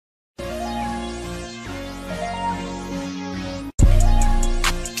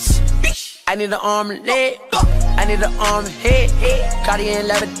I need an arm and leg. I need an arm and head. Cardi and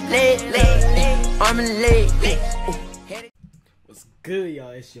leather leg. Arm and leg. What's good, y'all?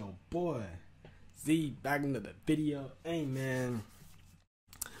 It's your boy Z back into the video. Hey man,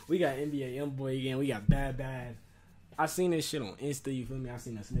 we got NBA YoungBoy again. We got Bad. I seen this shit on Insta, you feel me? I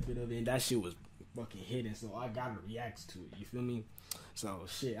seen a snippet of it and that shit was fucking hidden, so I gotta react to it, you feel me? So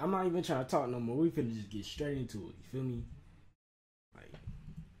shit, I'm not even trying to talk no more. We finna just get straight into it, you feel me? Like,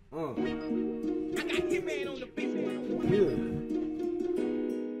 I got Hitman on the beat. yeah.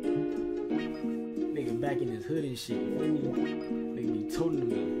 Nigga back in his hood and shit, you feel me? Nigga be toting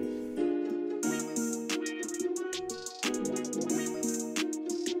them.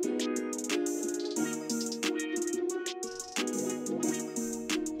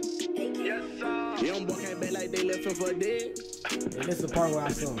 YOUNGBOY came back like they left him for dead. And this is the part where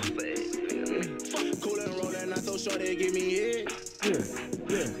I saw him. Cool and rolling, not so sure they give me head. Yeah.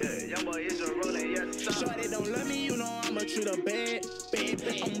 YOUNGBOy is a rolling, yes. Sure they don't love me, you know I'ma treat her bad.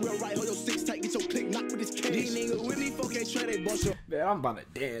 I'm real right, hold your 6 tight, get your click, knock with this cash. These niggas with me, folk can't try they bust your. Man, I'm about to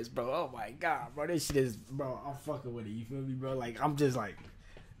dance, bro. Oh my god, bro. This shit is, bro, I'm fucking with it. You feel me, bro? Like, I'm just like,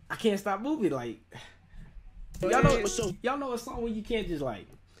 I can't stop moving. Like, y'all know a song where you can't just like,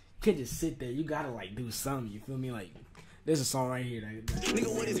 sit there. You gotta like do something. You feel me? Like, there's a song right here.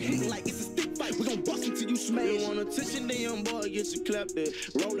 Nigga with his hitting like it's a stick fight. We gon' bust until you smash. You want attention, then YOUNGBOy get your clap there.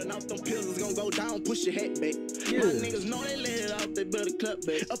 Rolling out them pills, it's gon' go down, push your head back. Yeah. My niggas know they let it out, they better clap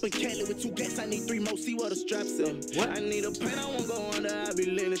back. Up in Cali with 2 gas, I need 3 more, see what the straps at. What? I need a pen, I won't go under, I be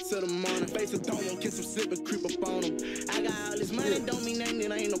leaning to the morning. Face a dome, won't kiss some slip and creep up on them. I got all this money, don't mean nothing,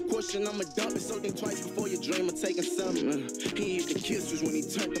 it ain't no question. I'ma dump it, so think twice before you dream of taking something. He hit the kisses when he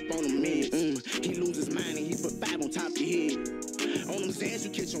turned up on the meds. He lose his mind and he put 5 on top of your head. On them sands,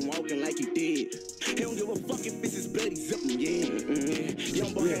 you catch him walking like you did. He don't give a fuck if it's his bloody zip him, yeah.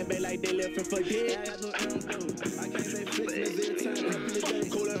 YOUNGBOy came back like they left him for dead. I got no I can't say fix every time.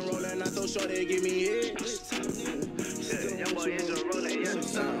 Cool and rolling, not so sure they give me head. YOUNGBOy is a rolling, I'm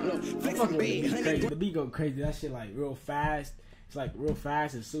fucking with the beat crazy. The beat go crazy. That shit like real fast. It's like real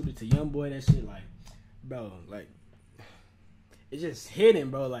fast and suited to YouNGBOy. That shit like, bro, like, it's just hidden,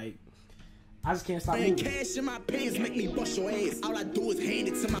 bro. Like, I just can't stop moving. Cash in my pants make me bust your ass. All I do is hand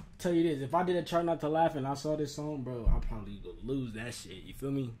it to my. Tell you this, if I did a Try Not to Laugh and I saw this song, bro, I'll probably lose that shit. You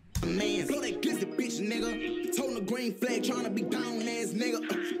feel me? Man, blow that glizzy bitch, nigga. Toting a green flag, trying to be down ass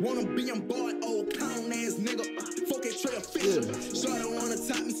nigga. Wanna be YOUNGBOy, old clown ass nigga. Fuck that tray of fish. Sure don't wanna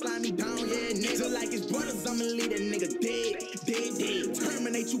top me, slide me down, yeah, nigga. Like his brothers, I'ma leave that nigga dead.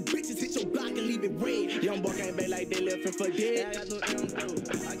 Terminate you bitches, hit your block and leave it red. YOUNGBOy came back like they left him for dead. I got no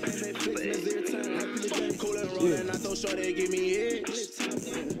I can't say fix every time. Cool and rolling, not so sure they give me head.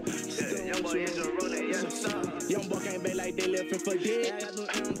 YOUNGBOy is a rolling, yes. YOUNGBOy came back like they left him for dead. I got no I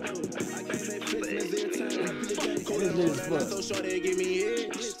can't say fix every time. Cool and rolling, not so sure they give me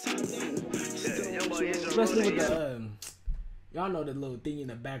head. Especially with the y'all know the little thing in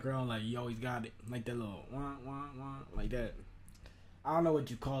the background, like you always got it, like that little wah, like that. I don't know what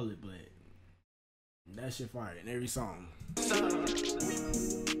you call it, but that shit fire in every song.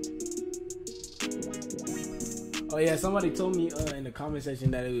 Oh yeah, somebody told me in the comment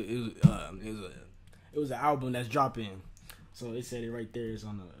section that it was an album that's dropping. So it said it right there. It's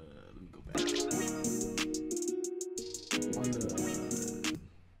on the let me go back on the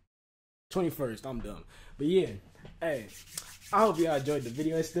 21st. I'm dumb, but yeah. Hey, I hope y'all enjoyed the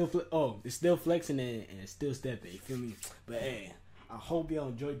video. It's still flexing and still stepping. You feel me? But hey, I hope y'all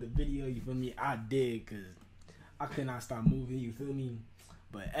enjoyed the video. You feel me? I did, cause I could not stop moving. You feel me?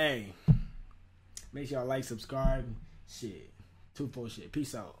 But hey, make sure y'all like, subscribe, shit, 2-4 shit.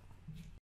 Peace out.